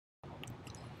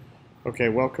Okay,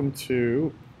 welcome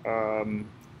to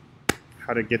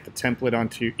how to get the template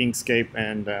onto Inkscape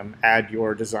and add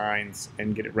your designs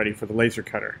and get it ready for the laser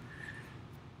cutter.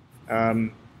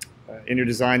 In your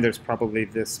design, there's probably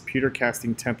this pewter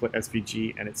casting template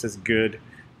SVG, and it says good.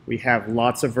 We have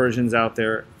lots of versions out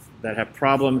there that have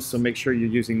problems, so make sure you're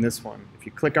using this one. If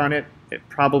you click on it, it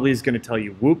probably is going to tell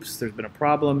you, whoops, there's been a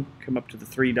problem. Come up to the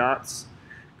three dots,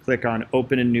 click on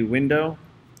Open a New Window,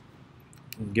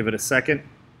 and give it a second,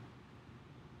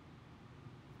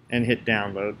 and hit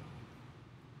download.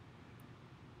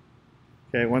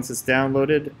 Okay, once it's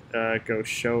downloaded, go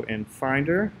Show in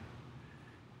Finder.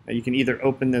 You can either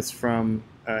open this from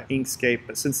Inkscape,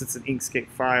 but since it's an Inkscape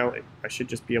file, I should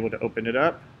just be able to open it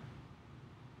up.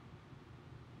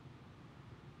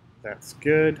 That's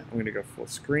good. I'm going to go full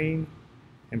screen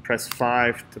and press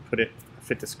 5 to put it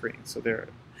fit to screen. So there.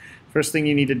 First thing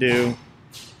you need to do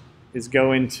is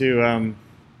go into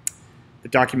the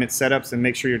document setups and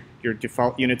make sure your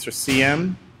default units are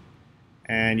CM,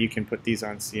 and you can put these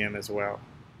on CM as well.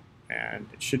 And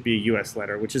it should be a US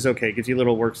letter, which is okay. It gives you a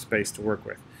little workspace to work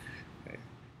with. Okay.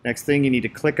 Next thing, you need to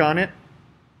click on it,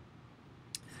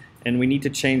 and we need to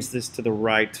change this to the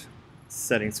right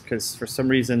settings because for some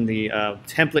reason the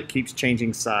template keeps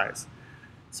changing size.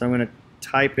 So I'm going to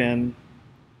type in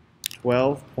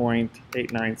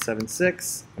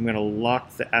 12.8976. I'm going to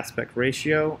lock the aspect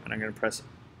ratio, and I'm going to press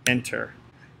Enter.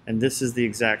 And this is the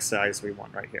exact size we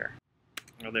want right here.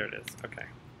 Oh, there it is. Okay.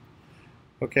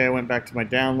 Okay, I went back to my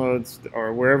downloads,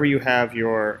 or wherever you have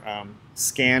your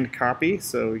scanned copy.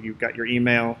 So you've got your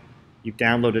email, you've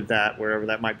downloaded that, wherever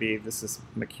that might be. This is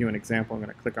McEwen example. I'm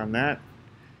going to click on that.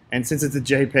 And since it's a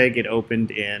JPEG, it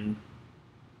opened in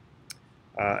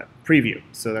Preview.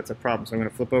 So that's a problem. So I'm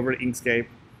going to flip over to Inkscape,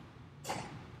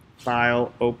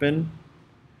 File, Open.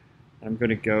 I'm going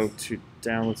to go to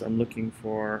Downloads. I'm looking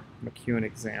for McEwen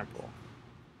example.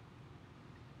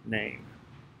 Name.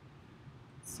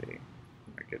 Let's see.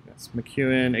 Oh my goodness.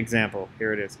 McEwen example.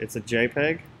 Here it is. It's a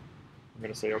JPEG. I'm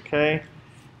going to say OK.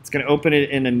 It's going to open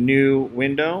it in a new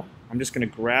window. I'm just going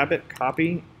to grab it,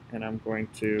 copy, and I'm going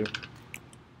to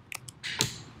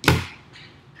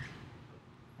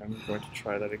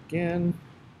try that again.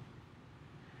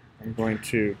 I'm going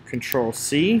to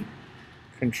Control-C,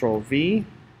 Control-V.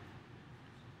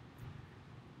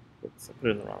 Oops, I put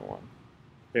it in the wrong one.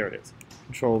 There it is.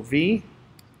 Control-V.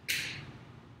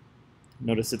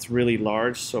 Notice it's really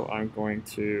large, so I'm going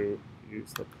to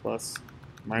use the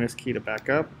minus key to back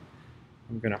up.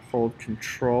 I'm going to hold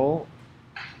Control,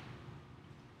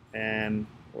 and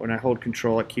when I hold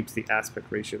Control, it keeps the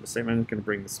aspect ratio the same. I'm going to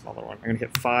bring the smaller one. I'm going to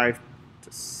hit 5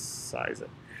 to size it.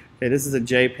 Okay, this is a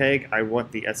JPEG. I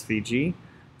want the SVG,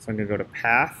 so I'm going to go to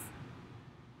Path,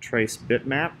 Trace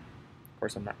Bitmap. Of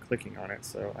course, I'm not clicking on it,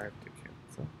 so I have to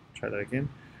try that again.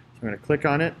 So I'm going to click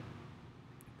on it,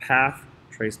 Path,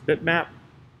 Trace Bitmap,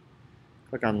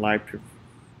 click on Live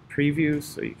Preview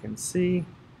so you can see,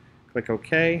 click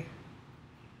OK.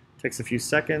 Takes a few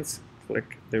seconds,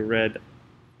 click the red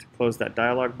to close that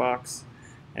dialog box,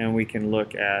 and we can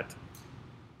look at,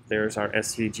 there's our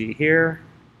SVG here,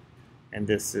 and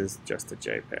this is just a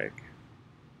JPEG.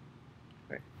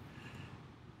 Okay.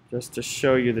 Just to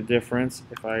show you the difference,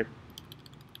 if I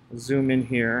zoom in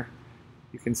here,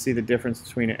 you can see the difference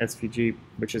between an SVG,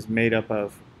 which is made up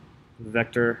of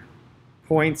vector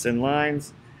points and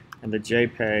lines, and the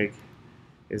JPEG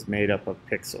is made up of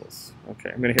pixels. Okay,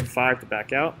 I'm going to hit 5 to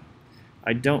back out.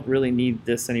 I don't really need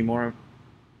this anymore,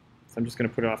 so I'm just going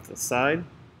to put it off to the side.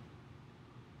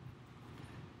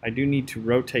 I do need to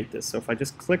rotate this, so if I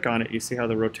just click on it, you see how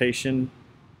the rotation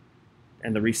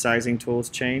and the resizing tools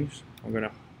change. I'm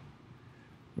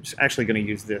just actually going to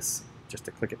use this just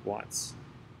to click it once.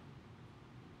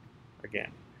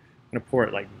 Again, I'm going to pour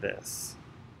it like this.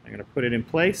 I'm going to put it in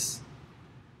place.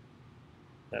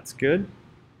 That's good.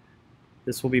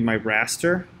 This will be my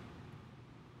raster.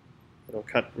 It'll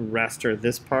raster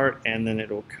this part, and then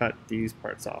it'll cut these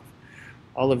parts off.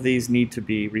 All of these need to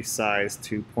be resized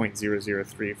to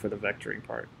 0.003 for the vectoring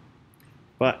part.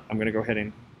 But I'm going to go ahead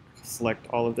and select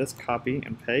all of this, copy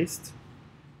and paste,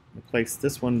 and place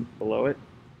this one below it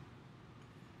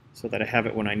so that I have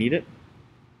it when I need it,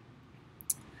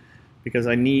 because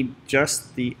I need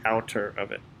just the outer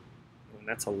of it, and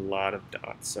that's a lot of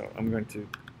dots. So I'm going to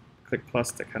click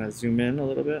plus to kind of zoom in a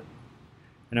little bit,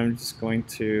 and I'm just going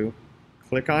to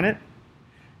click on it.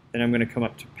 Then I'm going to come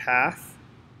up to Path,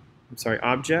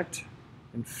 Object,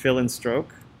 and Fill and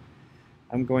Stroke.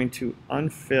 I'm going to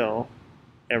unfill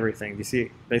everything. You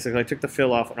see, basically I took the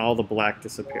fill off and all the black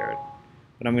disappeared.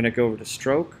 But I'm going to go over to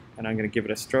Stroke, and I'm going to give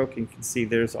it a stroke, and you can see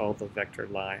there's all the vector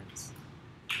lines.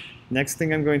 Next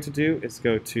thing I'm going to do is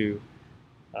go to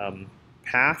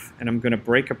path, and I'm going to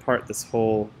break apart this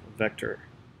whole vector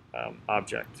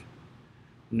object.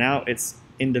 Now it's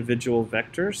individual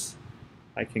vectors.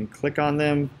 I can click on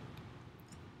them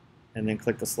and then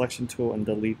click the selection tool and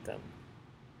delete them.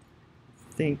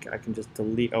 I think I can just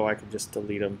delete, I can just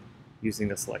delete them using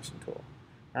the selection tool.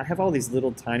 Now I have all these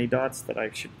little tiny dots that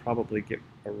I should probably get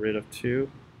rid of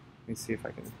too. Let me see if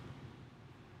I can.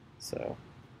 So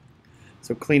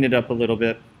clean it up a little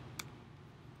bit,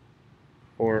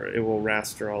 or it will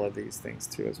raster all of these things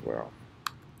too as well.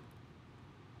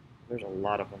 There's a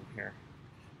lot of them here.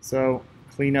 So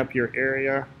clean up your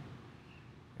area,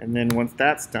 and then once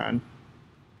that's done,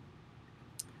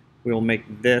 we'll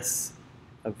make this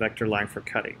a vector line for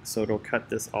cutting. So it'll cut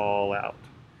this all out,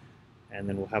 and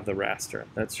then we'll have the raster.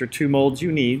 That's your 2 molds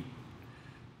you need.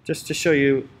 Just to show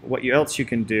you what else you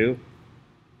can do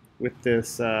with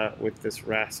this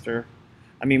raster,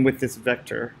 with this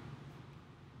vector,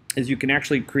 is you can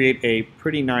actually create a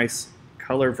pretty nice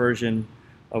color version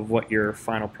of what your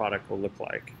final product will look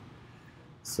like.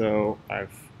 So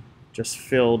I've just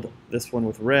filled this one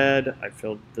with red, I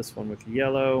filled this one with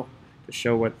yellow to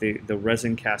show what the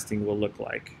resin casting will look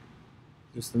like.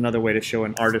 Just another way to show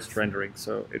an artist rendering.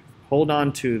 So hold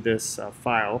on to this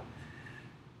file,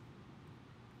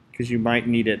 because you might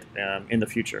need it in the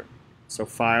future. So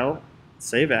File,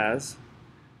 Save As.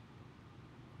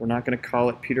 We're not going to call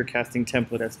it Pewter Casting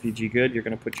Template SVG Good. You're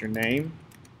going to put your name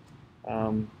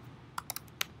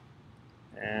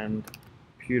and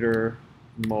pewter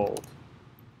mold.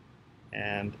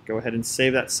 And go ahead and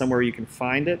save that somewhere you can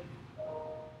find it.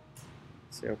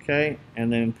 Say OK,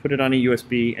 and then put it on a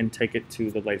USB and take it to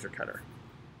the laser cutter.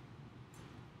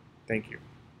 Thank you.